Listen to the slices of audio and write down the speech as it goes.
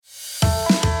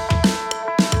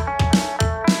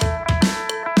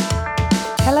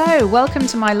Hello, welcome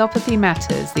to Myelopathy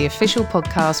Matters, the official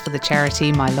podcast for the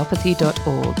charity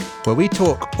myelopathy.org. Where we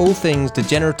talk all things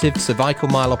degenerative cervical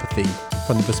myelopathy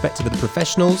from the perspective of the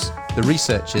professionals, the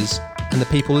researchers, and the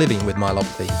people living with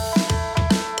myelopathy.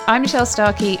 I'm Michelle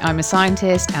Starkey, I'm a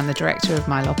scientist and the director of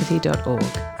myelopathy.org.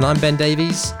 And I'm Ben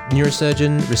Davies,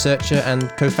 neurosurgeon, researcher, and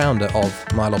co-founder of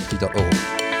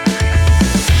myelopathy.org.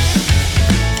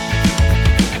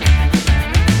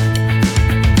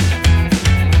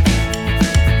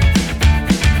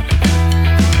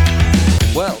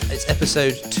 Well, it's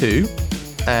episode 2,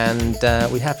 and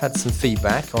we have had some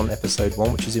feedback on episode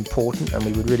 1, which is important, and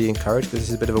we would really encourage, because this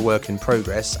is a bit of a work in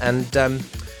progress. And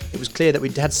it was clear that we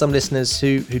had some listeners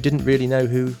who didn't really know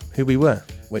who we were,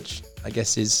 which I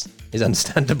guess is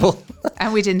understandable.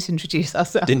 And we didn't introduce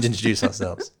ourselves. Didn't introduce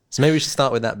ourselves. So maybe we should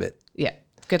start with that bit. Yeah,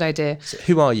 good idea. So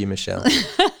who are you, Michelle?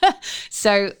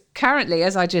 So currently,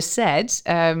 as I just said,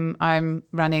 I'm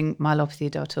running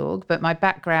myelopathy.org, but my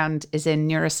background is in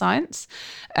neuroscience.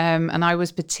 And I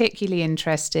was particularly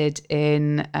interested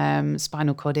in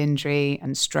spinal cord injury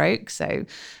and stroke, so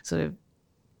sort of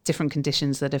different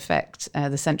conditions that affect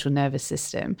the central nervous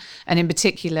system, and in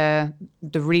particular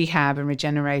the rehab and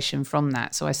regeneration from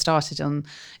that. So I started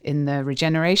in the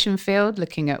regeneration field,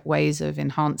 looking at ways of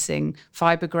enhancing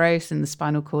fiber growth in the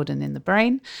spinal cord and in the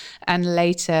brain, and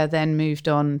later then moved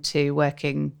on to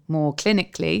working more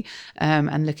clinically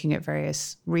and looking at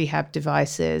various rehab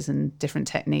devices and different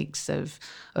techniques of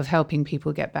helping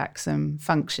people get back some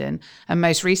function. And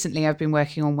most recently I've been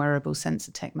working on wearable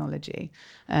sensor technology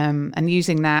and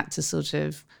using that to sort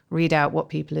of read out what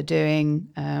people are doing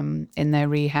in their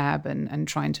rehab and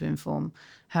trying to inform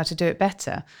how to do it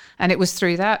better. And it was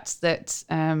through that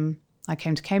I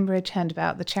came to Cambridge, heard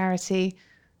about the charity,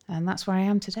 and that's where I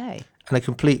am today. And a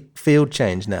complete field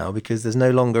change now, because there's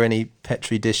no longer any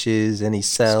Petri dishes, any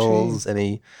cells,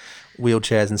 any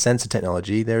wheelchairs and sensor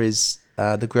technology. There is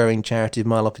the growing charity of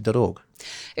myelopathy.org.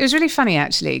 It was really funny,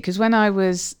 actually, because when I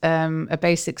was a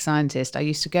basic scientist, I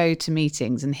used to go to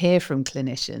meetings and hear from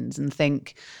clinicians and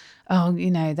think, oh,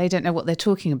 they don't know what they're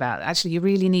talking about. Actually, you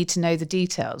really need to know the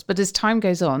details. But as time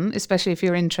goes on, especially if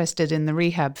you're interested in the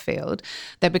rehab field,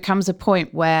 there becomes a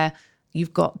point where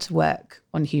you've got to work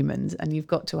on humans and you've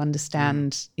got to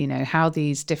understand, how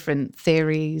these different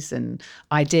theories and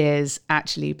ideas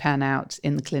actually pan out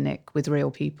in the clinic with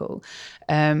real people.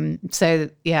 I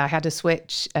had a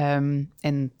switch in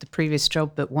the previous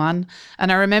job but one.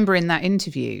 And I remember in that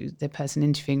interview, the person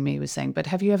interviewing me was saying, but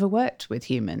have you ever worked with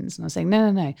humans? And I was saying,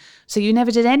 no. So you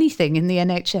never did anything in the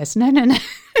NHS? No.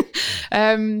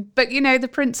 But, the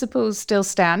principles still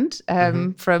stand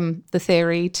from the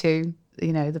theory to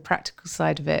the practical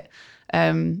side of it.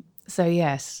 So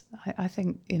yes, I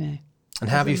think, And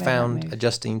how have you found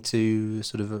adjusting to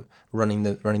sort of running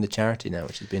the charity now,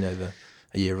 which has been over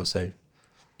a year or so?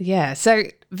 Yeah, so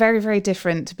very, very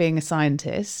different to being a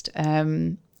scientist.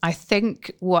 I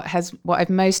think what I've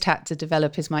most had to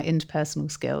develop is my interpersonal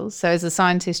skills. So as a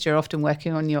scientist, you're often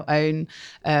working on your own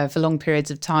for long periods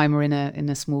of time or in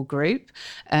a small group.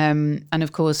 And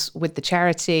of course, with the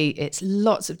charity, it's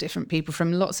lots of different people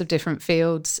from lots of different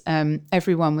fields,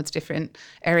 everyone with different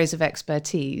areas of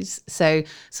expertise. So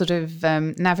sort of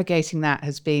navigating that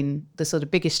has been the sort of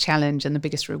biggest challenge and the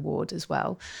biggest reward as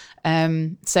well.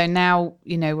 So now,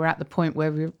 we're at the point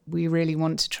where we really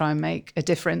want to try and make a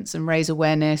difference and raise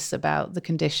awareness about the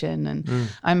condition. And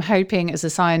I'm hoping as a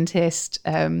scientist,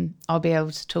 I'll be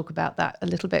able to talk about that a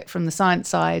little bit from the science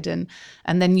side and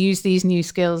then use these new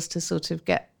skills to sort of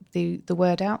get the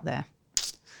word out there.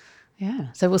 Yeah,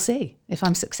 so we'll see if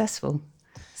I'm successful.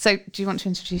 So do you want to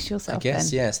introduce yourself, I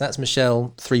guess, Ben? yes. That's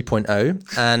Michelle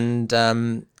 3.0. And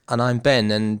I'm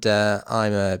Ben, and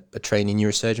I'm a trainee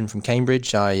neurosurgeon from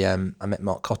Cambridge. I met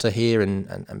Mark Cotter here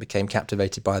and became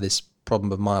captivated by this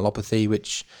problem of myelopathy,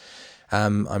 which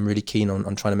I'm really keen on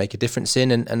trying to make a difference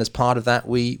in. And as part of that,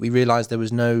 we realised there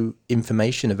was no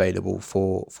information available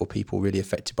for people really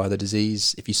affected by the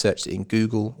disease. If you searched it in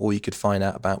Google, all you could find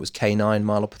out about was canine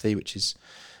myelopathy, which is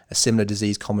a similar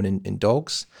disease common in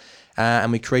dogs.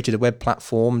 And we created a web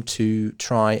platform to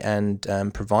try and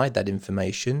provide that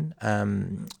information.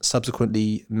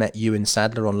 Subsequently met Ewan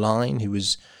Sadler online, who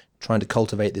was trying to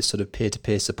cultivate this sort of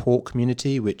peer-to-peer support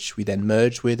community, which we then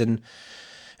merged with and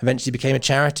eventually became a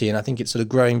charity. And I think it's sort of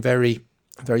growing very,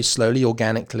 very slowly,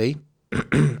 organically.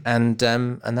 and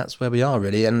that's where we are,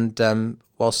 really. And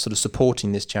whilst sort of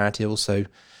supporting this charity, I also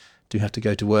do have to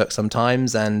go to work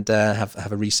sometimes and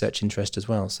have a research interest as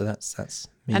well. So that's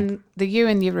me. And the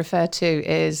Ewan you refer to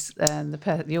is your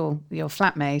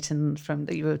flatmate and from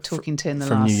that you were talking to in the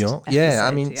from last New York. episode, Yeah, I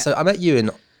mean, so I met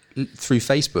Ewan through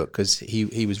Facebook, because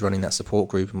he was running that support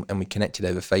group, and we connected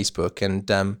over Facebook,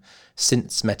 and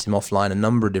since met him offline a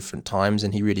number of different times,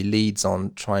 and he really leads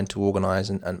on trying to organise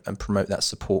and promote that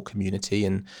support community,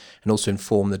 and also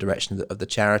inform the direction of the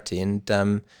charity. And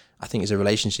I think it's a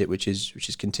relationship which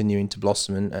is continuing to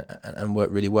blossom and work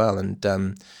really well.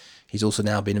 And he's also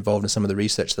now been involved in some of the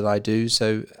research that I do,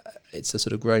 so it's a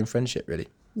sort of growing friendship, really.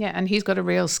 Yeah, and he's got a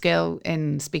real skill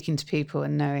in speaking to people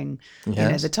and knowing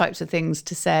the types of things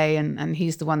to say, and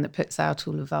he's the one that puts out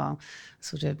all of our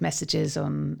sort of messages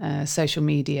on social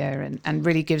media and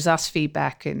really gives us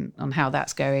feedback on how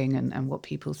that's going and what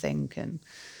people think.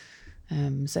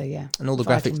 And so, yeah. And all the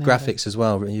graphics as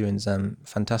well. Ewan's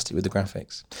fantastic with the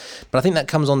graphics. But I think that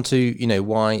comes on to,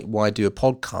 why do a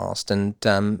podcast?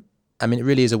 And I mean, it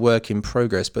really is a work in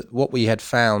progress, but what we had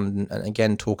found, and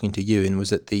again, talking to Ewan,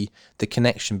 was that the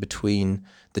connection between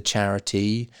the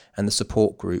charity and the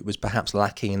support group was perhaps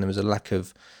lacking, and there was a lack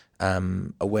of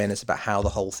awareness about how the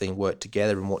whole thing worked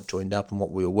together and what joined up and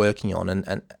what we were working on.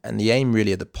 And the aim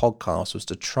really of the podcast was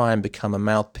to try and become a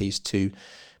mouthpiece to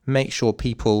make sure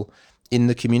people in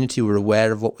the community were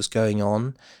aware of what was going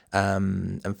on,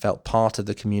 and felt part of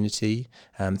the community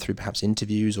through perhaps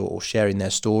interviews or sharing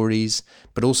their stories,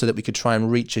 but also that we could try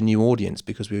and reach a new audience,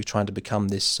 because we were trying to become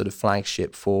this sort of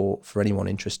flagship for anyone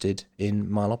interested in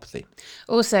myelopathy.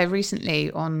 Also, recently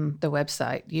on the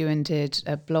website, Ewan did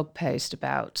a blog post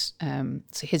about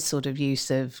his sort of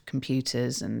use of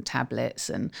computers and tablets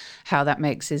and how that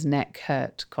makes his neck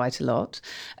hurt quite a lot.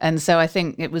 And so I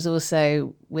think it was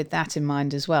also with that in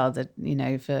mind as well, that,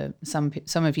 for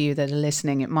some of you that are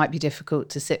listening, it might be difficult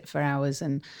to sit for hours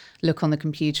and look on the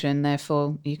computer, and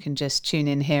therefore you can just tune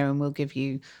in here and we'll give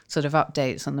you sort of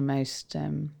updates on the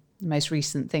most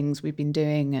recent things we've been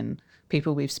doing and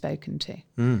people we've spoken to.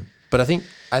 But I think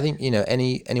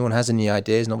anyone has any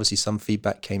ideas, and obviously some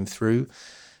feedback came through.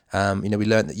 We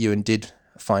learned that Ewan did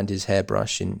find his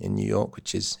hairbrush in New York,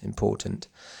 which is important.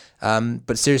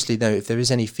 But seriously, though, if there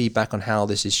is any feedback on how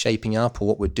this is shaping up or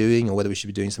what we're doing or whether we should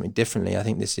be doing something differently, I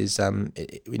think this is,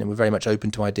 we're very much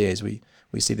open to ideas. We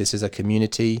see this as a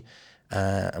community,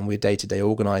 and we're day-to-day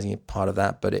organising a part of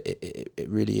that, but it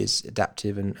really is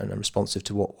adaptive and responsive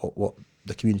to what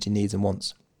the community needs and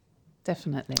wants.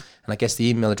 Definitely. And I guess the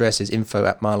email address is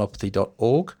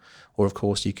info@myelopathy.org, or of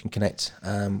course you can connect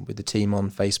with the team on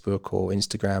Facebook or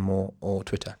Instagram or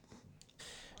Twitter.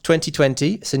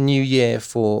 2020, it's a new year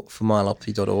for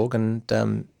myelopathy.org,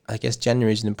 and I guess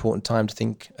January is an important time to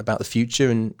think about the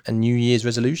future and New Year's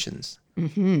resolutions.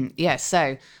 Mm-hmm. Yes.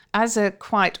 So as a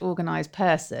quite organised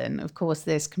person, of course,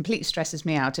 this completely stresses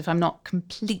me out if I'm not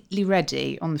completely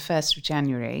ready on the 1st of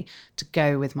January to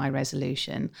go with my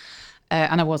resolution.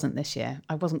 And I wasn't this year.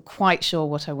 I wasn't quite sure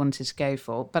what I wanted to go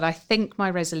for, but I think my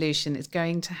resolution is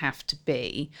going to have to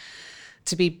be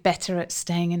better at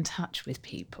staying in touch with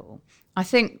people. I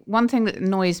think one thing that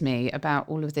annoys me about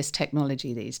all of this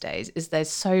technology these days is there's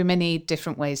so many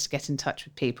different ways to get in touch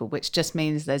with people, which just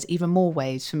means there's even more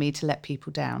ways for me to let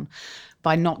people down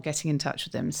by not getting in touch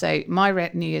with them. So my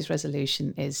New Year's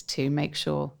resolution is to make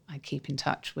sure I keep in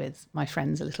touch with my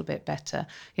friends a little bit better.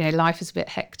 Life is a bit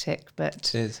hectic, but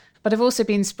it is. But I've also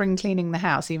been spring cleaning the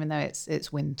house, even though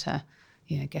it's winter.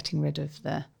 Getting rid of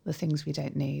the things we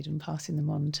don't need and passing them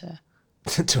on to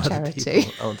charity. Other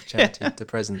people. Oh, the charity, the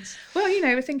presents. Well,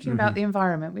 we're thinking about the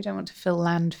environment. We don't want to fill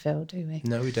landfill, do we?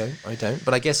 No, we don't. I don't.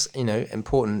 But I guess,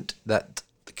 important that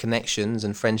the connections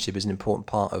and friendship is an important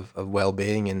part of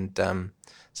well-being, and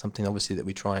something obviously that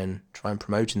we try and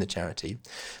promote in the charity.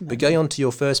 But going on to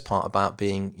your first part about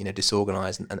being,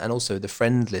 disorganised and also the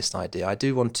friend list idea, I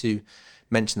do want to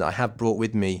mention that I have brought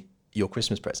with me your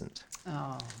Christmas present.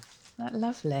 Oh, that's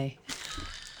lovely.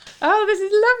 Oh, this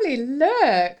is lovely.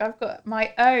 Look, I've got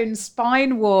my own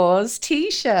Spine Wars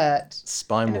T-shirt.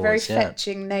 Spine Wars, in a very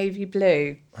fetching navy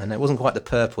blue. I know, it wasn't quite the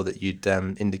purple that you'd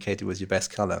indicated was your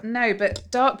best colour. No, but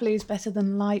dark blue is better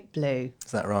than light blue.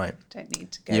 Is that right? Don't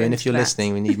need to go and if you're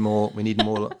listening, we need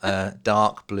more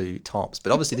dark blue tops.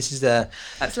 But obviously this is...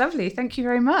 That's lovely. Thank you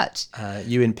very much.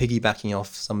 Ewan, piggybacking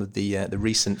off some of the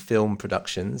recent film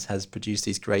productions, has produced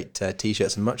these great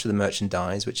T-shirts and much of the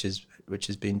merchandise, which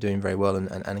has been doing very well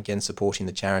and again supporting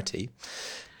the charity.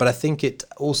 But I think it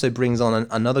also brings on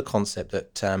another concept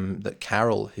that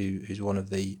Carol, who's one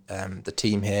of the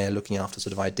team here looking after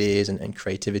sort of ideas and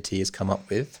creativity, has come up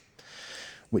with,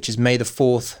 which is May the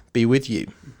 4th be with you,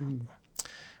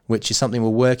 which is something we're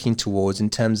working towards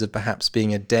in terms of perhaps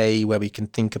being a day where we can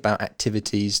think about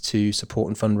activities to support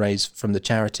and fundraise from the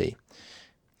charity.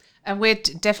 And we're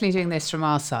definitely doing this from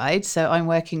our side. So I'm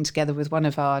working together with one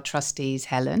of our trustees,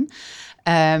 Helen,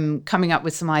 coming up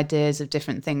with some ideas of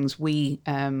different things we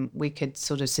could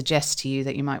sort of suggest to you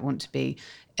that you might want to be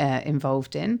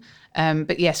involved in.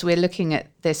 But yes, we're looking at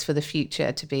this for the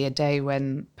future to be a day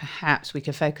when perhaps we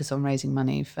could focus on raising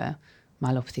money for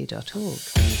myelopathy.org.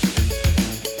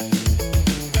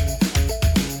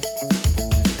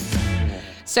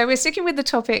 So we're sticking with the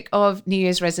topic of New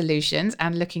Year's resolutions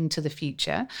and looking to the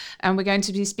future. And we're going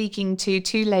to be speaking to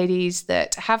two ladies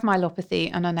that have myelopathy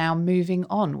and are now moving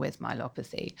on with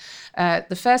myelopathy.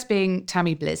 The first being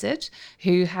Tammy Blizzard,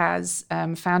 who has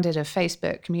founded a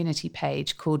Facebook community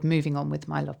page called Moving On with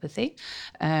Myelopathy,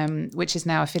 which is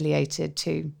now affiliated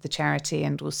to the charity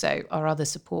and also our other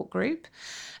support group.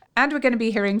 And we're going to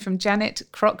be hearing from Janet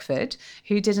Crockford,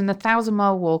 who did an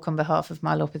 1,000-mile walk on behalf of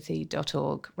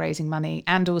myelopathy.org, raising money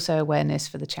and also awareness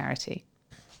for the charity.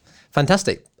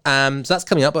 Fantastic. So that's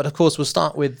coming up, but of course we'll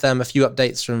start with a few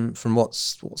updates from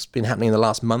what's been happening in the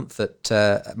last month at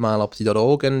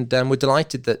myelopathy.org, and we're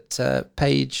delighted that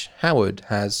Paige Howard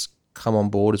has come on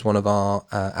board as one of our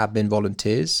admin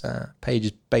volunteers. Paige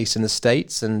is based in the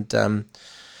States and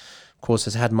of course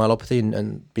has had myelopathy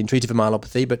and been treated for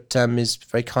myelopathy, but is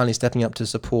very kindly stepping up to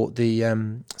support the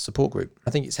support group.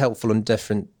 I think it's helpful in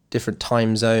different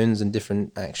time zones and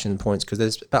different action points, because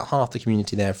there's about half the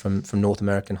community there from North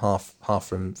America and half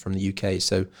from the UK.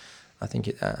 So I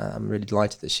think I'm really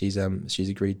delighted that she's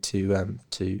agreed to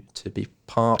be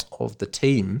part of the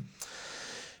team.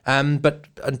 But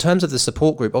in terms of the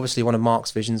support group, obviously one of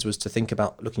Mark's visions was to think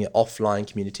about looking at offline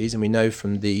communities, and we know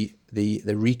from the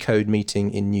Recode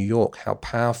meeting in New York how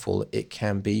powerful it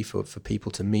can be for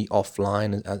people to meet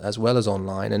offline as well as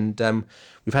online. And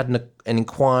we've had an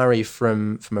inquiry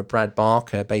from a Brad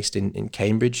Barker based in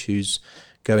Cambridge, who's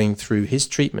going through his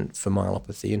treatment for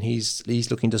myelopathy, and he's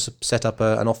looking to set up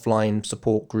an offline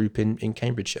support group in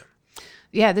Cambridgeshire.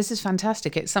 Yeah, this is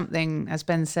fantastic. It's something, as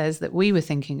Ben says, that we were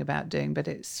thinking about doing, but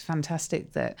it's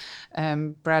fantastic that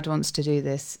Brad wants to do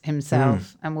this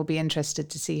himself, and we'll be interested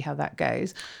to see how that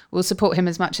goes. We'll support him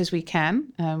as much as we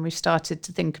can. We've started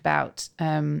to think about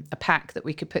a pack that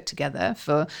we could put together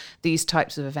for these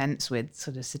types of events with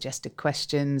sort of suggested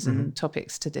questions and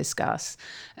topics to discuss.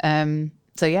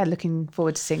 So yeah, looking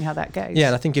forward to seeing how that goes. Yeah,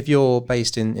 and I think if you're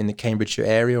based in the Cambridgeshire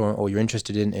area or you're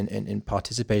interested in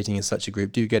participating in such a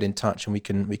group, do get in touch and we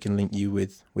can link you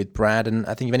with Brad. And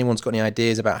I think if anyone's got any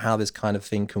ideas about how this kind of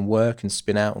thing can work and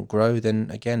spin out and grow, then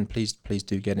again, please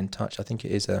do get in touch. I think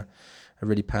it is a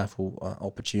really powerful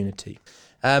opportunity.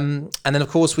 And then, of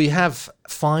course, we have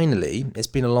finally, it's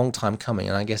been a long time coming,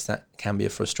 and I guess that can be a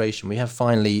frustration. We have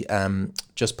finally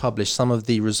just published some of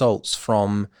the results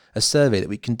from a survey that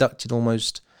we conducted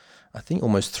almost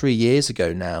 3 years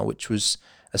ago now, which was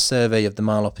a survey of the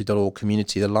myelopathy.org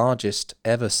community, the largest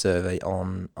ever survey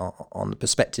on the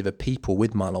perspective of people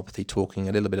with myelopathy, talking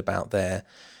a little bit about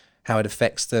how it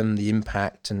affects them, the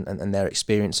impact and their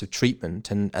experience of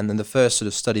treatment. And then the first sort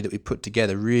of study that we put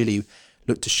together really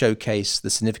looked to showcase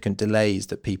the significant delays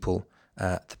that the people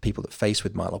that face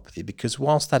with myelopathy, because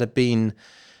whilst that had been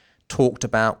talked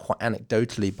about quite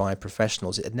anecdotally by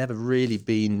professionals, it had never really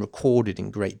been recorded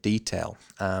in great detail.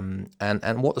 And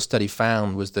what the study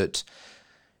found was that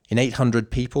in 800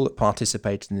 people that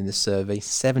participated in this survey,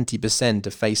 70%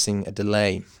 are facing a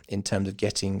delay in terms of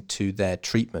getting to their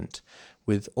treatment,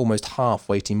 with almost half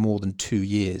waiting more than 2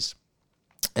 years.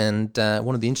 And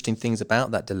one of the interesting things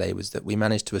about that delay was that we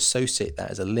managed to associate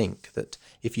that as a link, that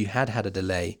if you had a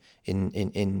delay in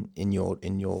your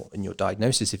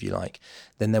diagnosis, if you like,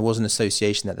 then there was an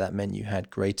association that meant you had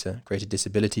greater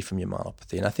disability from your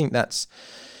myelopathy. And I think that's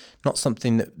not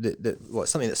something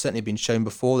something that's certainly been shown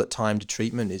before, that time to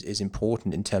treatment is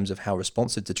important in terms of how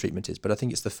responsive the treatment is. But I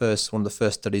think it's one of the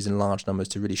first studies in large numbers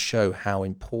to really show how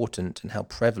important and how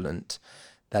prevalent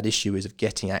that issue is of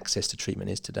getting access to treatment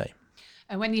is today.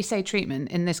 And when you say treatment,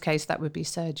 in this case, that would be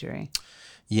surgery.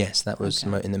 Yes, that was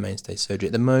in the mainstay surgery.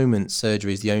 At the moment,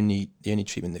 surgery is the only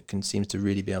treatment that seems to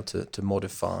really be able to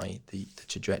modify the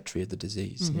trajectory of the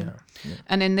disease. Mm-hmm. Yeah.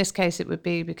 And in this case, it would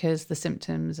be because the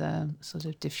symptoms are sort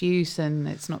of diffuse and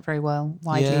it's not very well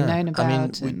widely known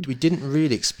about. I mean, we didn't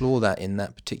really explore that in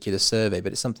that particular survey,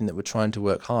 but it's something that we're trying to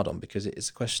work hard on, because it's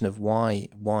a question of why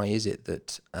is it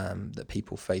that that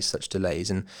people face such delays.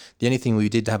 And the only thing we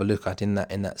did have a look at in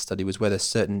that study was whether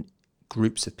certain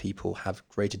groups of people have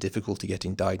greater difficulty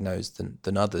getting diagnosed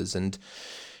than others. And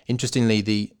interestingly,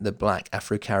 the Black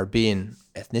Afro-Caribbean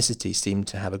ethnicity seemed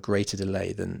to have a greater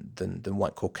delay than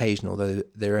white Caucasian, although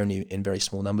they're only in very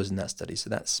small numbers in that study. So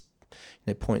that's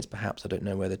points perhaps, I don't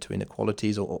know whether to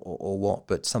inequalities or what,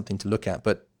 but something to look at.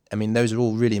 But I mean, those are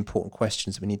all really important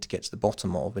questions that we need to get to the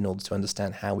bottom of in order to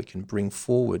understand how we can bring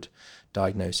forward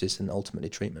diagnosis and ultimately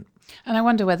treatment. And I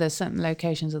wonder whether certain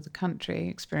locations of the country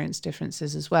experience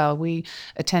differences as well. We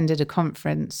attended a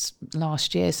conference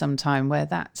last year sometime where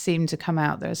that seemed to come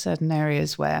out. There are certain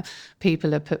areas where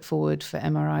people are put forward for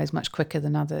MRIs much quicker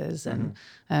than others. And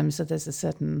so there's a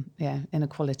certain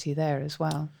inequality there as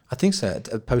well. I think so.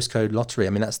 A postcode lottery, I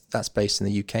mean, that's based in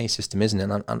the UK system, isn't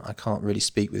it? And I can't really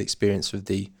speak with experience of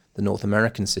the North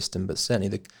American system, but certainly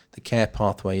the care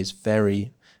pathway is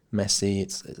very messy.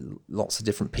 It's lots of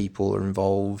different people are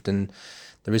involved, and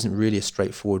there isn't really a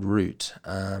straightforward route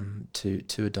to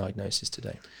a diagnosis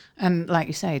today. And like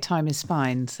you say, time is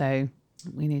spine, so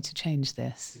we need to change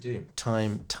this. We do.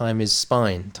 Time is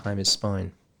spine. Time is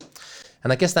spine.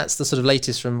 And I guess that's the sort of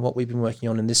latest from what we've been working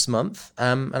on in this month.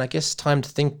 And I guess time to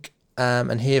think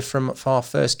and hear from our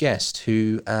first guest,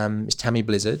 who is Tammy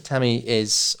Blizzard. Tammy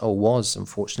was,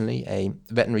 unfortunately, a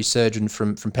veterinary surgeon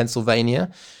from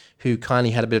Pennsylvania, who kindly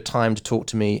had a bit of time to talk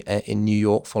to me in New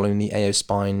York following the AO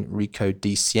Spine Recode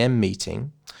DCM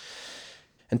meeting.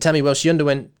 And Tammy, well, she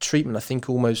underwent treatment, I think,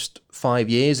 almost 5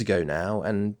 years ago now,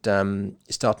 and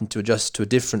is starting to adjust to a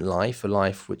different life, a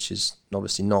life which is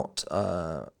obviously not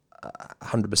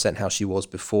 100% how she was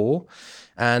before.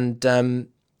 And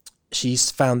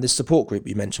she's found this support group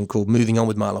you mentioned called Moving On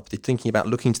with Myelopathy, thinking about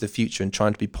looking to the future and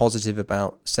trying to be positive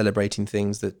about celebrating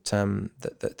things that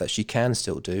that she can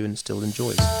still do and still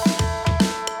enjoys.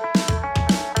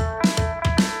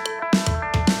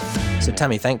 So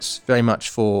Tammy, thanks very much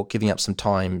for giving up some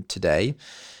time today.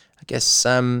 I guess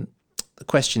the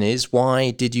question is,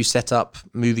 why did you set up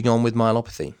Moving On with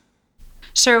Myelopathy?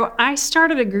 So I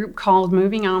started a group called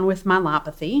Moving On with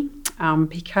Myelopathy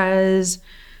because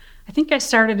I think I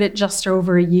started it just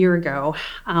over a year ago.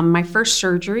 My first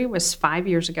surgery was 5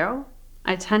 years ago.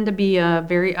 I tend to be a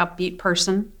very upbeat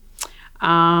person.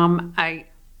 I've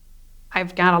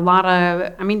got a lot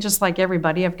of, just like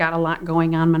everybody, I've got a lot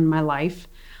going on in my life.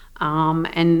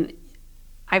 And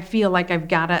I feel like I've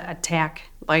got to attack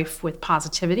life with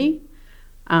positivity.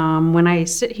 When I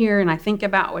sit here and I think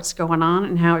about what's going on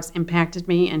and how it's impacted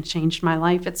me and changed my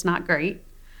life, it's not great.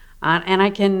 And I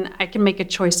can make a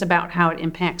choice about how it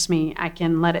impacts me. I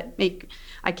can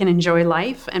enjoy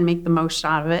life and make the most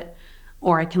out of it,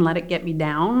 or I can let it get me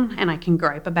down and I can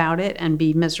gripe about it and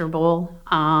be miserable,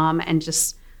 and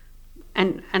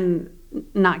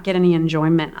not get any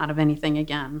enjoyment out of anything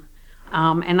again.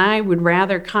 And I would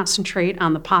rather concentrate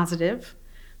on the positive,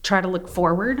 try to look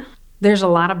forward. There's a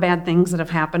lot of bad things that have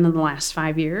happened in the last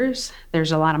 5 years.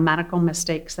 There's a lot of medical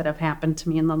mistakes that have happened to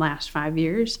me in the last 5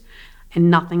 years, and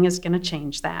nothing is going to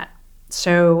change that.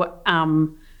 So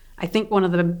I think one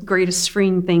of the greatest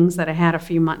freeing things that I had a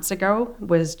few months ago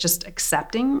was just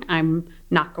accepting I'm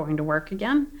not going to work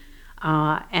again,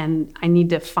 and I need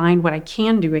to find what I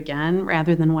can do again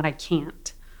rather than what I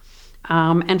can't.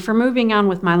 And for Moving On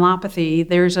with Myelopathy,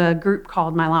 there's a group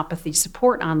called Myelopathy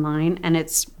Support Online, and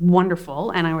it's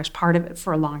wonderful, and I was part of it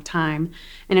for a long time.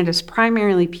 And it is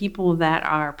primarily people that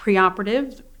are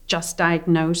preoperative, just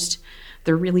diagnosed.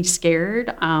 They're really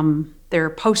scared. They're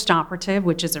post-operative,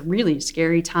 which is a really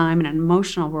scary time, an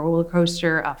emotional roller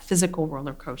coaster, a physical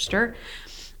roller coaster.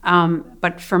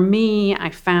 But for me, I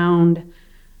found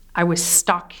I was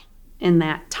stuck in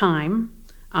that time.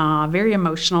 Very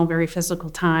emotional, very physical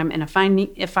time. And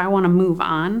if I want to move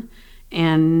on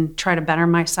and try to better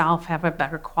myself, have a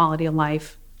better quality of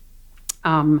life,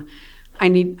 I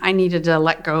needed to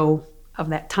let go of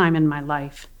that time in my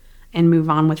life and move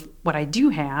on with what I do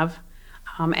have,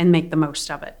 and make the most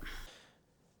of it.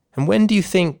 And when do you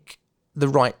think the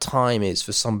right time is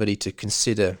for somebody to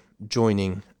consider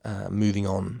joining Moving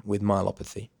On with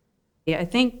Myelopathy? Yeah, I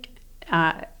think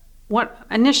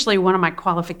initially one of my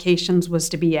qualifications was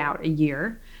to be out a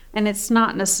year, and it's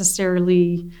not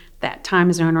necessarily that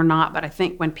time zone or not, but I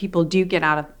think when people do get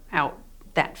out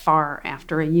that far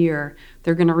after a year,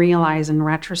 they're going to realize in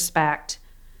retrospect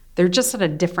they're just at a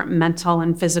different mental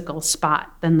and physical spot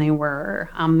than they were.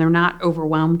 They're not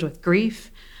overwhelmed with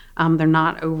grief. They're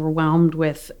not overwhelmed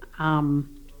with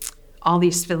all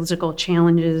these physical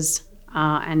challenges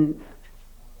and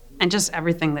just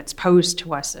everything that's posed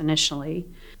to us initially.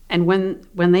 And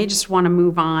when they just want to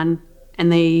move on and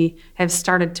they have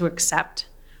started to accept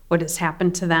what has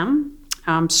happened to them,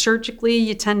 surgically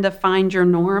you tend to find your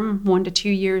norm 1 to 2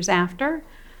 years after.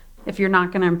 If you're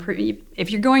not going to improve,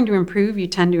 if you're going to improve, you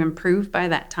tend to improve by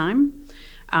that time.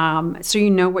 So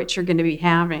you know what you're going to be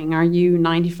having. Are you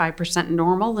 95%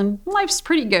 normal? And life's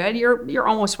pretty good. You're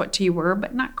almost what you were,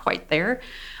 but not quite there.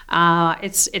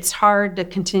 It's hard to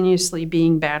continuously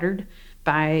being battered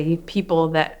by people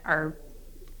that are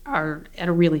are at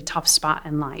a really tough spot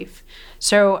in life.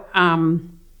 So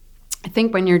I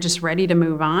think when you're just ready to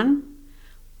move on,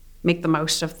 make the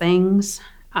most of things,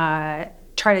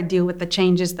 try to deal with the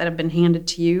changes that have been handed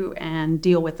to you and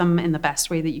deal with them in the best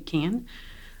way that you can,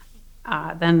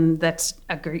 then that's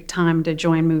a great time to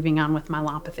join Moving On with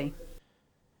Myelopathy.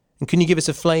 And can you give us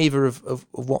a flavour of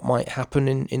what might happen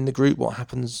in the group, what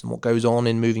happens and what goes on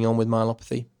in Moving On with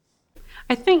Myelopathy?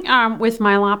 I think with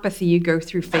myelopathy, you go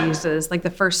through phases. Like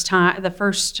the first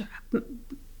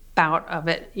bout of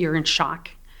it, you're in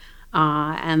shock.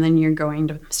 And then you're going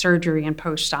to surgery and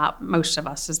post-op. Most of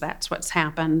us, that's what's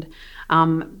happened.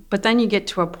 But then you get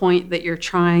to a point that you're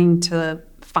trying to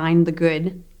find the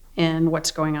good in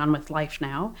what's going on with life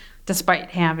now, despite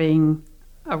having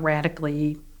a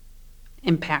radically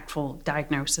impactful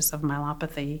diagnosis of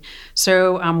myelopathy.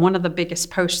 So one of the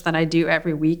biggest posts that I do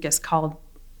every week is called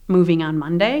Moving On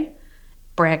Monday,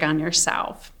 Brag on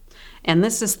Yourself. And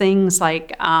this is things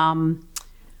like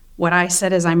what I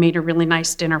said is I made a really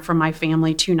nice dinner for my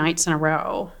family 2 nights in a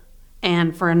row.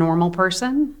 And for a normal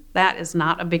person, that is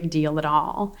not a big deal at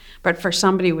all. But for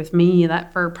somebody with me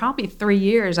that for probably 3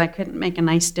 years I couldn't make a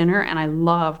nice dinner and I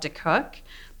love to cook,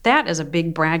 that is a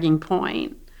big bragging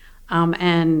point.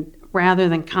 And rather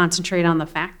than concentrate on the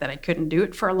fact that I couldn't do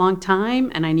it for a long time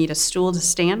and I need a stool to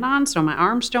stand on so my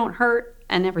arms don't hurt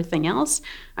and everything else,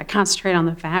 I concentrate on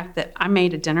the fact that I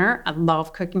made a dinner. I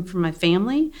love cooking for my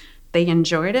family. They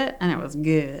enjoyed it and it was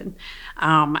good.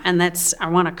 And I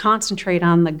want to concentrate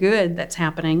on the good that's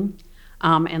happening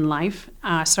in life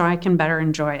so I can better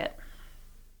enjoy it.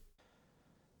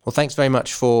 Well, thanks very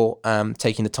much for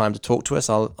taking the time to talk to us.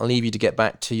 I'll leave you to get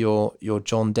back to your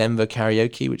John Denver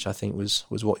karaoke, which I think was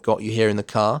what got you here in the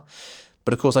car.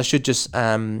 But of course, I should just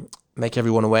make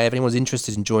everyone aware, if anyone's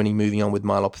interested in joining Moving On with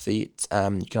Myelopathy,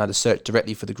 you can either search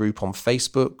directly for the group on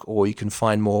Facebook or you can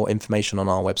find more information on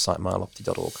our website,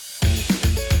 myelopathy.org.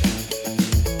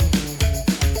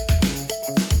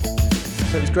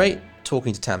 So it was great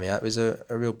talking to Tammy. It was a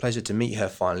real pleasure to meet her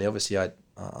finally. Obviously,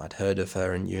 I'd heard of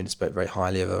her and you and spoke very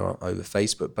highly of her over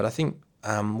Facebook, but I think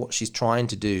what she's trying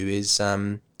to do is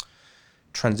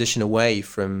transition away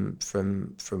from a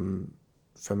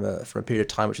period of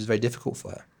time which was very difficult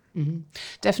for her. Mm-hmm.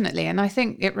 Definitely. And I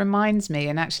think it reminds me,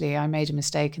 and actually I made a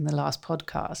mistake in the last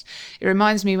podcast, it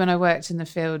reminds me when I worked in the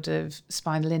field of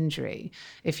spinal injury.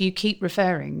 If you keep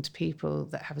referring to people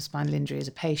that have a spinal injury as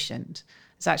a patient,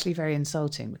 it's actually very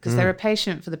insulting because they're a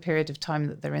patient for the period of time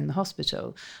that they're in the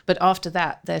hospital. But after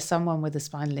that, they're someone with a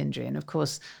spinal injury. And of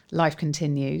course, life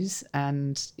continues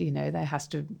and, there has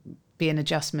to be an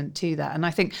adjustment to that. And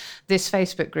I think this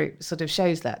Facebook group sort of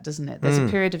shows that, doesn't it? There's a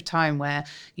period of time where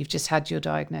you've just had your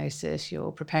diagnosis,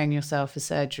 you're preparing yourself for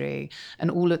surgery and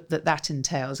all of that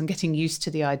entails and getting used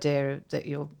to the idea that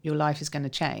your life is going to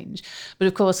change. But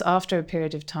of course, after a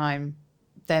period of time,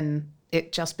 then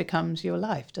it just becomes your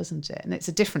life, doesn't it? And it's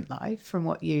a different life from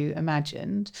what you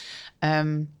imagined.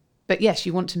 But yes,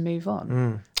 you want to move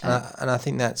on. And I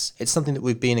think it's something that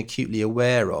we've been acutely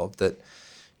aware of, that,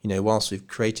 whilst we've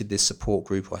created this support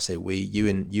group, I say you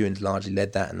and largely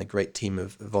led that, and the great team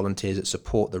of volunteers that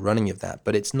support the running of that,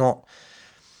 but it's not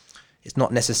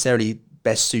necessarily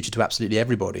best suited to absolutely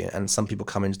everybody. And some people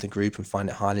come into the group and find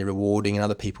it highly rewarding, and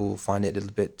other people find it a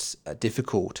little bit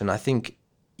difficult. And I think,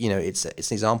 it's an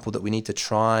example that we need to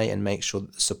try and make sure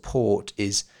that the support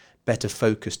is better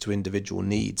focused to individual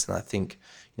needs. And I think,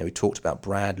 we talked about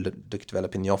Brad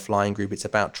developing the offline group. It's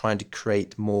about trying to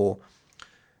create more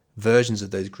versions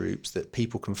of those groups that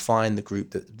people can find the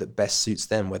group that best suits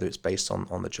them, whether it's based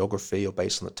on the geography or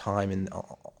based on the time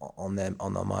on their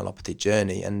myelopathy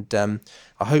journey. And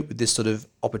I hope with this sort of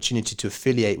opportunity to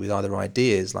affiliate with other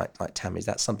ideas like Tammy's,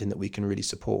 that's something that we can really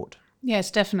support. Yes,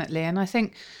 definitely. And I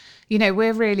think,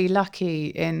 we're really lucky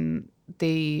in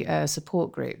the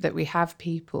support group that we have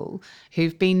people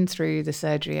who've been through the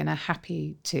surgery and are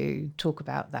happy to talk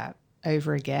about that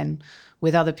over again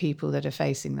with other people that are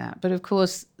facing that. But of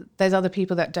course, there's other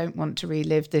people that don't want to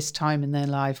relive this time in their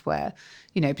life where,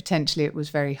 potentially it was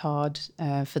very hard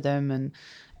for them.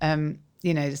 And,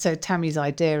 so Tammy's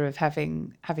idea of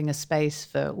having a space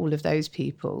for all of those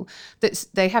people,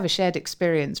 they have a shared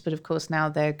experience, but of course now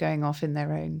they're going off in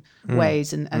their own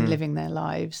ways and living their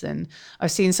lives. And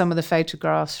I've seen some of the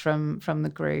photographs from the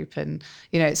group, and,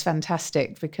 it's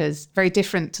fantastic because very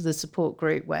different to the support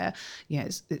group where,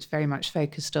 it's very much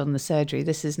focused on the surgery.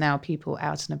 This is now people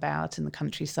out and about in the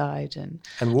countryside and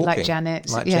walking, like Janet,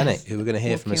 Janet, who we're going to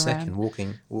hear from a second,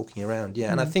 around. walking around.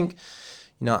 Yeah. And I think,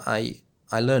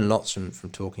 I learn lots from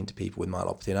talking to people with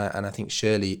myelopathy, and I think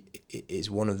Shirley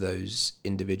is one of those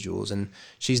individuals, and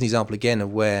she's an example again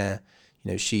of where,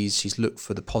 she's looked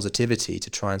for the positivity to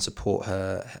try and support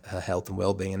her health and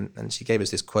well-being, and she gave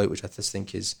us this quote, which I just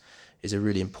think is a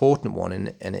really important one,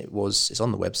 and it's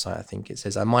on the website. I think it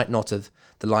says, "I might not have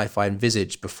the life I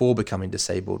envisaged before becoming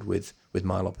disabled with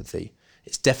myelopathy.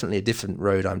 It's definitely a different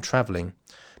road I'm traveling,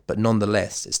 but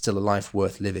nonetheless, it's still a life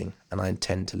worth living, and I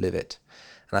intend to live it."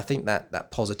 And I think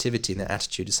that positivity and that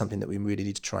attitude is something that we really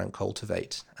need to try and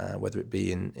cultivate, whether it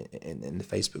be in the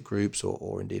Facebook groups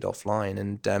or indeed offline.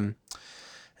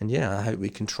 And yeah, I hope we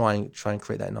can try and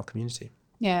create that in our community.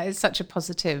 Yeah, it's such a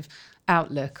positive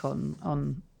outlook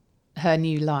on her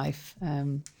new life.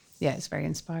 It's very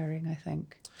inspiring, I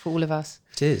think, for all of us.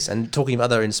 It is. And talking of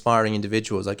other inspiring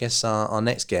individuals, I guess our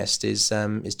next guest is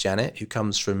Janet, who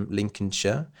comes from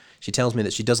Lincolnshire. She tells me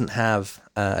that she doesn't have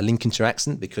a Lincolnshire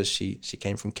accent because she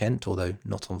came from Kent, although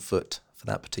not on foot for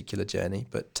that particular journey.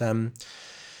 But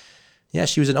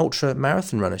she was an ultra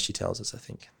marathon runner, she tells us, I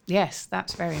think. Yes,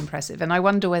 that's very impressive. And I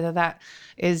wonder whether that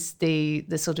is the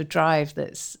sort of drive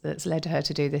that's led her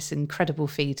to do this incredible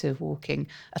feat of walking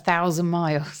 1,000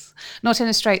 miles, not in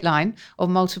a straight line, or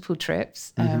multiple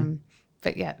trips.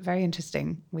 But yeah, very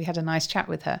interesting. We had a nice chat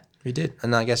with her. We did.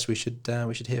 And I guess we should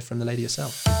hear from the lady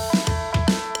herself.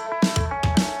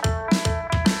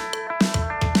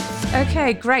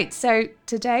 Okay, great. So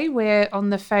today we're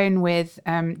on the phone with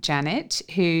Janet,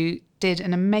 who did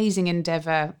an amazing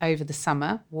endeavour over the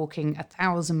summer, walking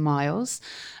 1,000 miles,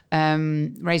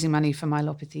 raising money for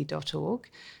myelopathy.org.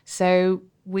 So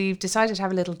we've decided to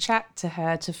have a little chat to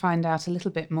her to find out a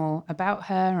little bit more about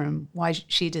her and why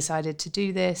she decided to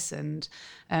do this, and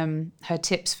her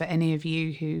tips for any of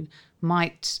you who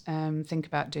might think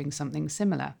about doing something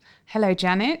similar. Hello,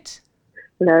 Janet.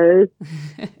 Hello.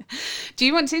 Do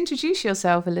you want to introduce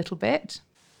yourself a little bit?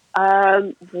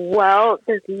 Well,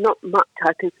 there's not much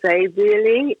I can say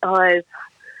really. I've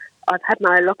had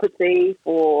myelopathy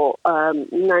for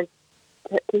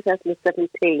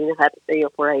 2017. I had the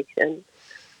operation,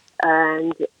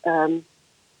 and I'm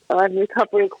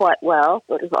recovering quite well.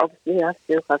 But obviously, I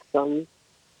still have something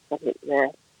there.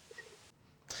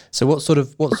 So, what sort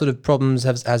of problems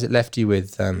has it left you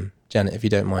with, Janet? If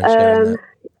you don't mind sharing that.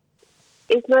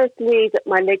 It's mostly that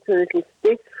my legs are a little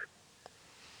stiff,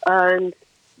 and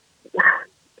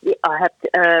I have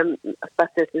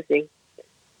spasticity,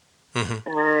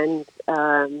 and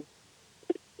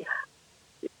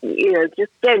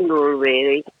just general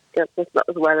really, just not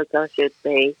as well as I should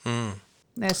be.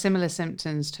 There are similar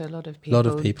symptoms to a lot of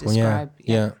people. Describe.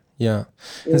 Yeah.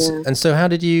 And so, when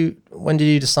did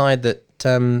you decide that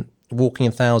walking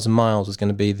 1,000 miles was going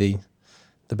to be the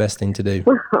best thing to do?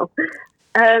 Well,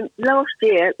 last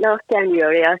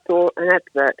January, I saw an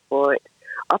advert for it.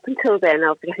 Up until then, I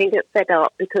was getting a bit fed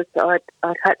up because I'd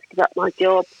had to give up my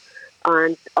job,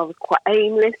 and I was quite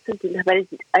aimless and didn't have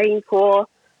anything to aim for.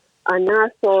 And then I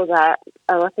saw that,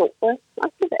 and I thought, well,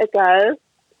 I'll give it a go.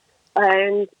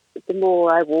 And the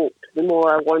more I walked, the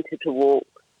more I wanted to walk.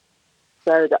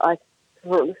 So that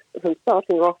from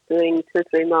starting off doing 2 or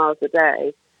 3 miles a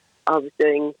day, I was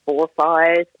doing 4 or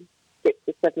 5, 6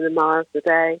 or 7 miles a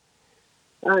day.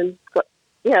 And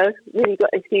really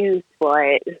got enthused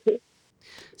by it.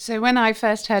 So when I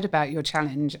first heard about your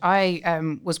challenge, I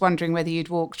was wondering whether you'd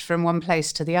walked from one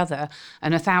place to the other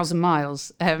and 1,000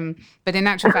 miles. But in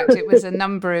actual fact, it was a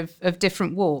number of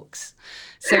different walks.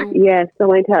 So yes, I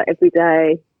went out every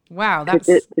day. Wow, that's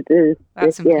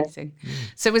amazing. Yeah.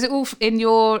 So was it all in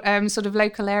your sort of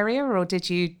local area, or did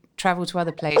you travel to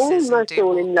other places? Almost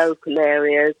all in local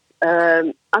areas.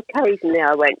 Occasionally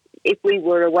I went, if we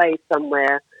were away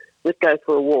somewhere, we'd go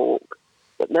for a walk,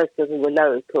 but most of them were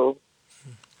local.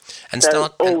 And all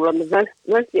on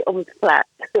mostly on the flat.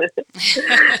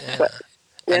 But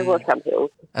there were some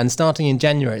hills. And starting in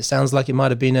January, it sounds like it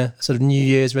might have been a sort of New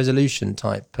Year's resolution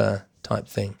type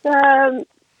thing. I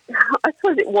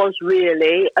suppose it was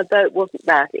really, although it wasn't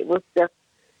that. It was just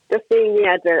seeing the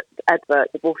advert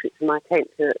that brought it to my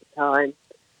attention at the time.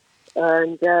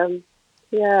 And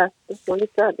just when I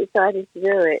decided to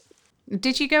do it.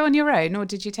 Did you go on your own, or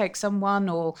did you take someone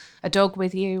or a dog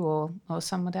with you, or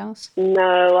someone else?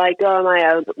 No, I go on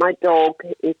my own, but my dog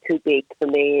is too big for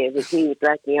me. He would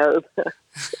drag me over.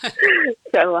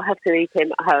 So I have to leave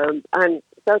him at home. And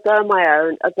so I go on my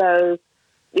own, although,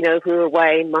 if we're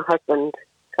away, my husband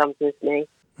comes with me.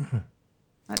 Mm-hmm.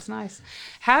 That's nice.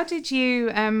 How did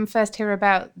you first hear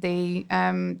about the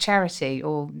charity,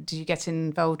 or did you get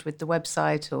involved with the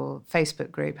website or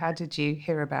Facebook group? How did you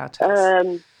hear about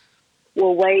us?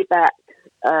 Well, way back,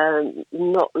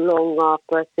 not long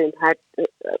after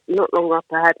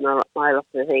I had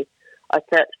myelopathy, I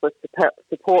searched for a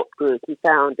support group and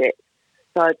found it.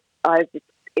 So I was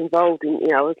involved in,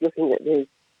 I was looking at the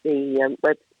the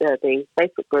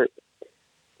Facebook group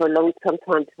for some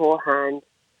time beforehand.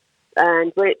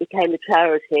 And when it became a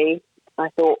charity, I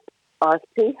thought, I'll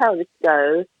see how this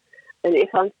goes. And if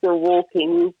I'm still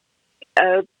walking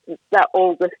that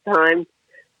August time,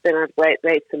 then I'd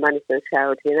raise some money for the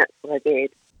charity, and that's what I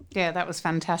did. Yeah, that was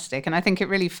fantastic. And I think it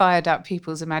really fired up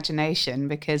people's imagination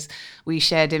because we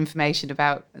shared information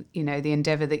about, the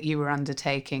endeavour that you were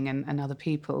undertaking, and other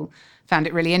people found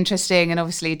it really interesting and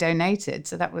obviously donated.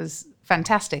 So that was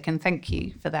fantastic. And thank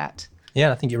you for that.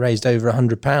 Yeah, I think it raised over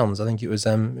 £100. I think it was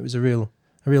a real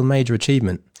major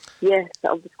achievement. Yes,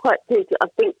 I was quite pleased. I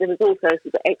think there was also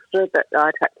some extra that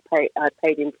I'd had to pay. I'd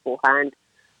paid in beforehand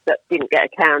that didn't get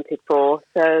accounted for.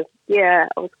 So yeah,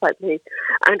 I was quite pleased.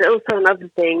 And also another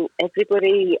thing,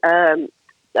 everybody,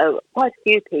 quite a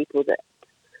few people that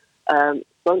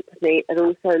sponsored me had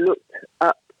also looked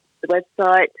up the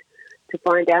website to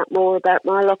find out more about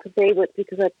myelopathy,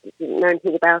 because I didn't know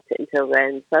anything about it until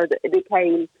then. So that it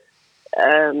became,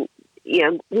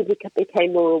 people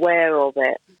became more aware of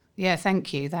it. Yeah,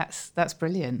 thank you. That's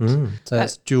brilliant. So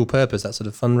that's dual purpose, that sort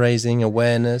of fundraising,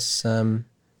 awareness.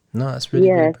 No, that's really,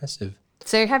 really impressive.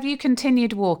 So have you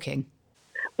continued walking?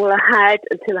 Well, I had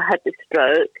until I had the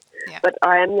stroke, but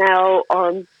I am now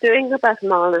doing about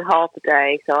 1.5 miles a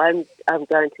day. So I'm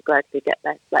going to gradually get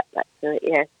back to it.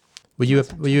 Yes. Were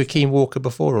you a keen walker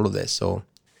before all of this, or?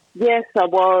 Yes, I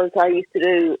was. I used to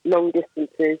do long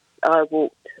distances. I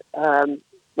walked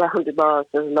 100 miles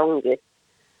for the longest,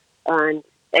 and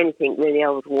anything really I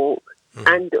would walk.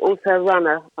 And also a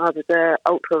runner. I was an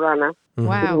ultra runner.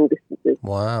 Wow.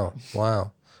 Wow.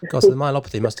 Gosh, the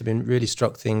myelopathy must have been really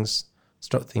struck things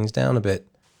down a bit.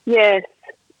 Yes.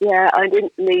 Yeah, I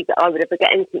didn't believe that I would ever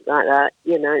get anything like that.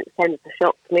 It came as a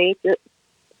shock to me that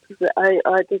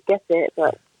I did get it,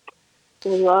 but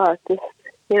just,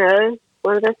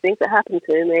 one of those things that happened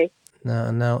to me.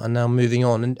 Now moving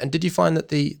on. And did you find that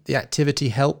the activity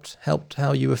helped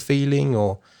how you were feeling,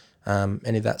 or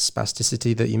any of that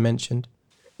spasticity that you mentioned?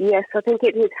 Yes, I think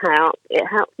it did help. It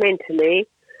helped mentally,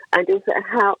 and also it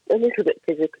helped a little bit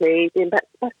physically. The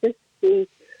spasticity,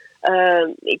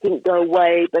 it didn't go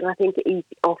away, but I think it eased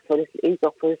off a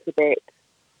little bit.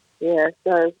 Yeah,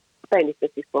 so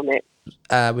benefited from it.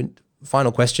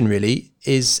 Final question, really,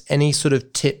 is any sort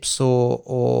of tips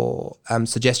or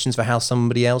suggestions for how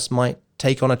somebody else might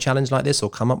take on a challenge like this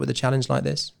or come up with a challenge like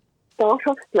this? Start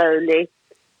off slowly,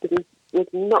 because it's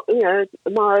not, a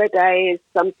mile a day is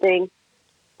something,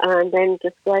 and then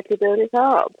just gradually build it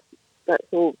up. That's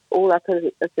all I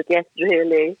can suggest,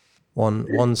 really.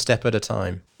 One step at a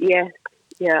time. Yes,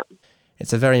 yeah.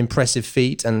 It's a very impressive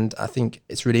feat, and I think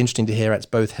it's really interesting to hear it's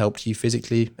both helped you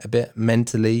physically a bit,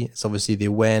 mentally. It's obviously the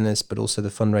awareness, but also the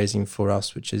fundraising for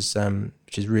us, which is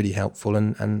really helpful,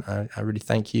 and I really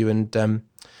thank you, and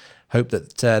hope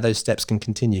that those steps can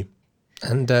continue.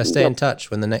 And stay in touch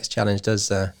when the next challenge does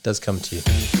come to you.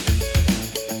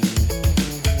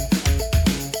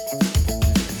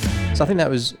 So I think that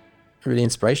was really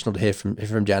inspirational to hear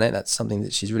from Janet. That's something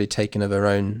that she's really taken of her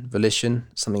own volition.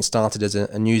 Something started as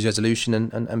a New Year's resolution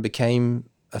and became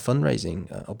a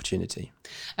fundraising opportunity.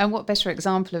 And what better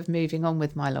example of moving on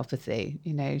with myelopathy?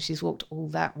 She's walked all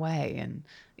that way, and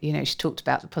she talked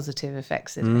about the positive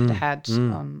effects it had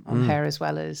on her, as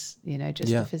well as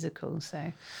the physical.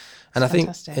 So. And I think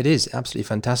it is absolutely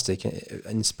fantastic,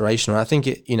 inspirational. I think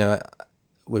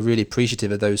we're really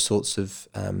appreciative of those sorts of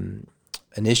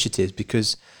initiatives,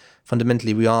 because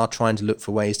fundamentally we are trying to look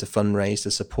for ways to fundraise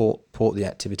to support the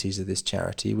activities of this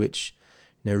charity, which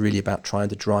really about trying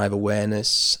to drive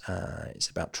awareness. It's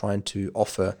about trying to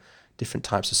offer different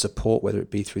types of support, whether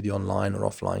it be through the online or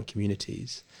offline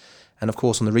communities. And of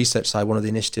course, on the research side, one of the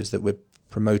initiatives that we're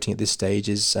promoting at this stage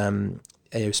is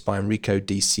AOSPI and RECODE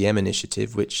DCM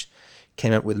initiative, which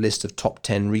came up with a list of top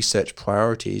 10 research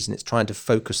priorities, and it's trying to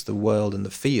focus the world and the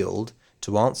field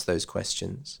to answer those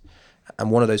questions.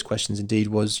 And one of those questions indeed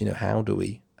was, how do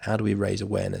we raise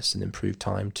awareness and improve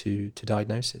time to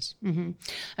diagnosis? Mm-hmm.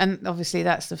 And obviously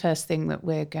that's the first thing that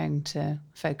we're going to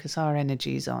focus our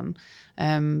energies on.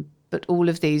 But all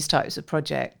of these types of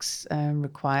projects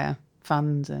require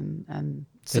funds and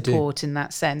support in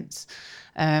that sense,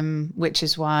 which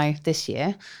is why this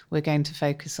year we're going to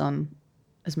focus on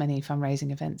as many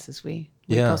fundraising events as we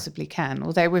possibly can,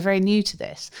 although we're very new to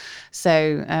this.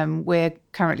 So we're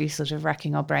currently sort of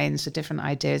racking our brains for different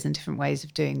ideas and different ways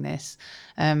of doing this,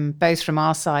 both from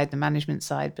our side, the management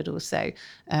side, but also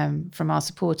from our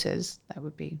supporters. That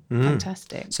would be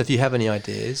fantastic. So if you have any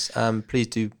ideas, please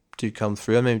do come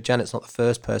through. I mean, Janet's not the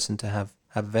first person to have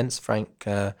events. Frank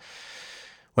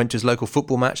went to his local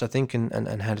football match, I think,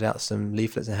 and handed out some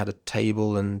leaflets and had a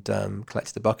table and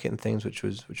collected the bucket and things, which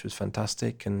was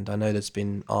fantastic. And I know there's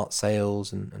been art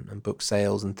sales and book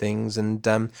sales and things. And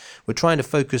we're trying to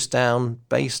focus down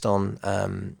based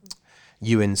on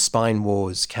Ewan's Spine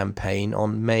Wars campaign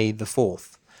on May the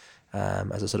 4th.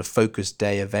 As a sort of focus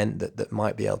day event that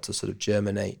might be able to sort of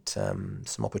germinate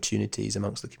some opportunities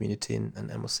amongst the community,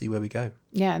 and we'll see where we go.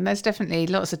 Yeah, and there's definitely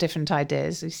lots of different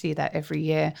ideas. We see that every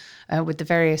year with the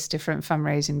various different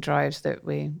fundraising drives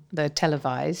they're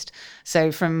televised. So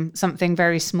from something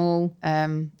very small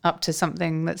up to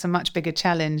something that's a much bigger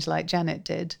challenge like Janet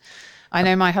did. I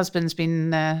know my husband's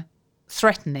been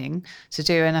threatening to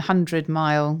do an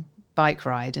 100-mile bike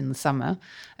ride in the summer.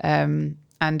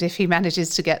 And if he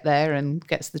manages to get there and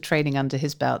gets the training under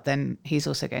his belt, then he's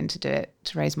also going to do it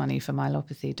to raise money for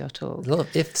myelopathy.org. A lot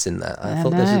of ifs in that. I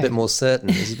thought this was a bit more certain.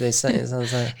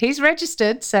 He's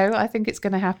registered, so I think it's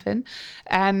going to happen.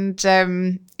 And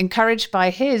encouraged by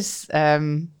his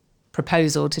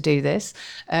proposal to do this,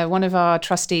 one of our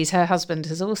trustees, her husband,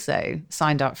 has also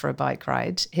signed up for a bike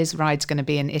ride. His ride's going to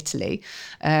be in Italy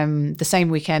the same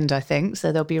weekend, I think,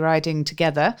 so they'll be riding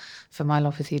together for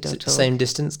myelopathy.org. Same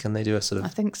distance? Can they do a sort of... I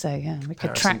think so, yeah. We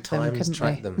could track them, couldn't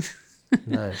we? Them.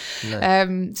 No.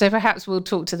 So perhaps we'll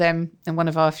talk to them in one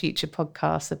of our future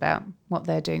podcasts about what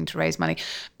they're doing to raise money.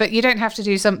 But you don't have to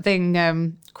do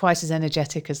something quite as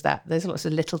energetic as that. There's lots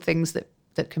of little things that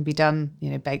can be done,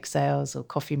 bake sales or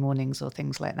coffee mornings or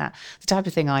things like that. The type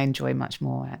of thing I enjoy much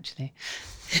more, actually.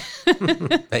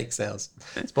 Bake sales.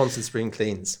 Sponsored spring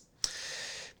cleans.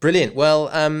 Brilliant. Well,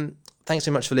 thanks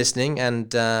so much for listening.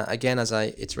 And again, as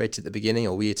I iterated at the beginning,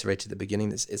 or we iterated at the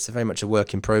beginning, it's very much a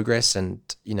work in progress. And,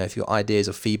 if your ideas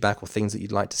or feedback or things that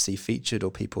you'd like to see featured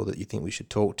or people that you think we should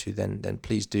talk to, then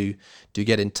please do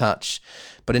get in touch.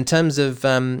 But in terms of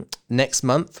next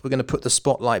month, we're going to put the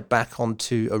spotlight back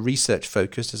onto a research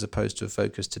focus as opposed to a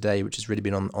focus today, which has really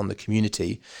been on the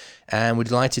community. And we're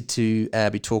delighted to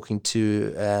be talking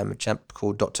to a chap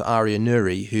called Dr. Arya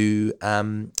Nuri, who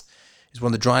is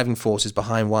one of the driving forces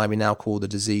behind why we now call the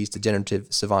disease degenerative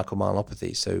cervical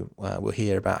myelopathy. So we'll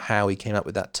hear about how he came up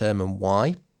with that term and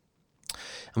why.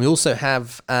 And we also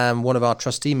have one of our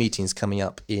trustee meetings coming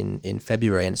up in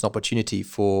February, and it's an opportunity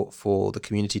for the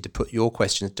community to put your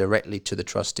questions directly to the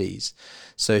trustees.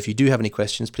 So if you do have any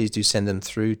questions, please do send them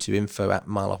through to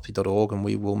info@myelopathy.org, and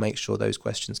we will make sure those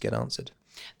questions get answered.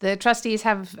 The trustees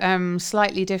have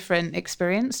slightly different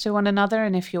experience to one another,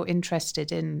 and if you're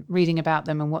interested in reading about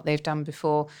them and what they've done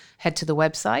before, head to the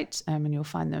website and you'll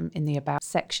find them in the About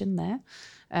section there.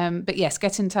 But yes,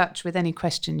 get in touch with any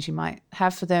questions you might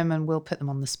have for them, and we'll put them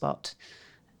on the spot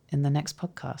in the next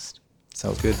podcast.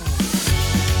 Sounds good.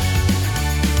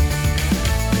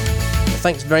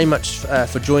 Thanks very much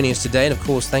for joining us today. And of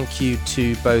course, thank you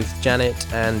to both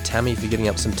Janet and Tammy for giving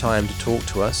up some time to talk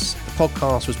to us. The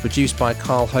podcast was produced by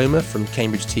Carl Homer from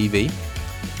Cambridge TV.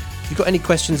 If you've got any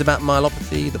questions about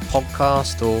myelopathy, the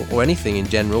podcast, or anything in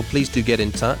general, please do get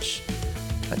in touch.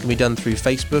 That can be done through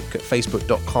Facebook at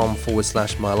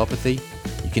facebook.com/myelopathy.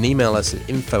 You can email us at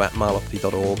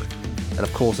info@myelopathy.org. And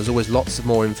of course, there's always lots of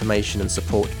more information and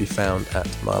support to be found at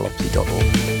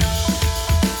myelopathy.org.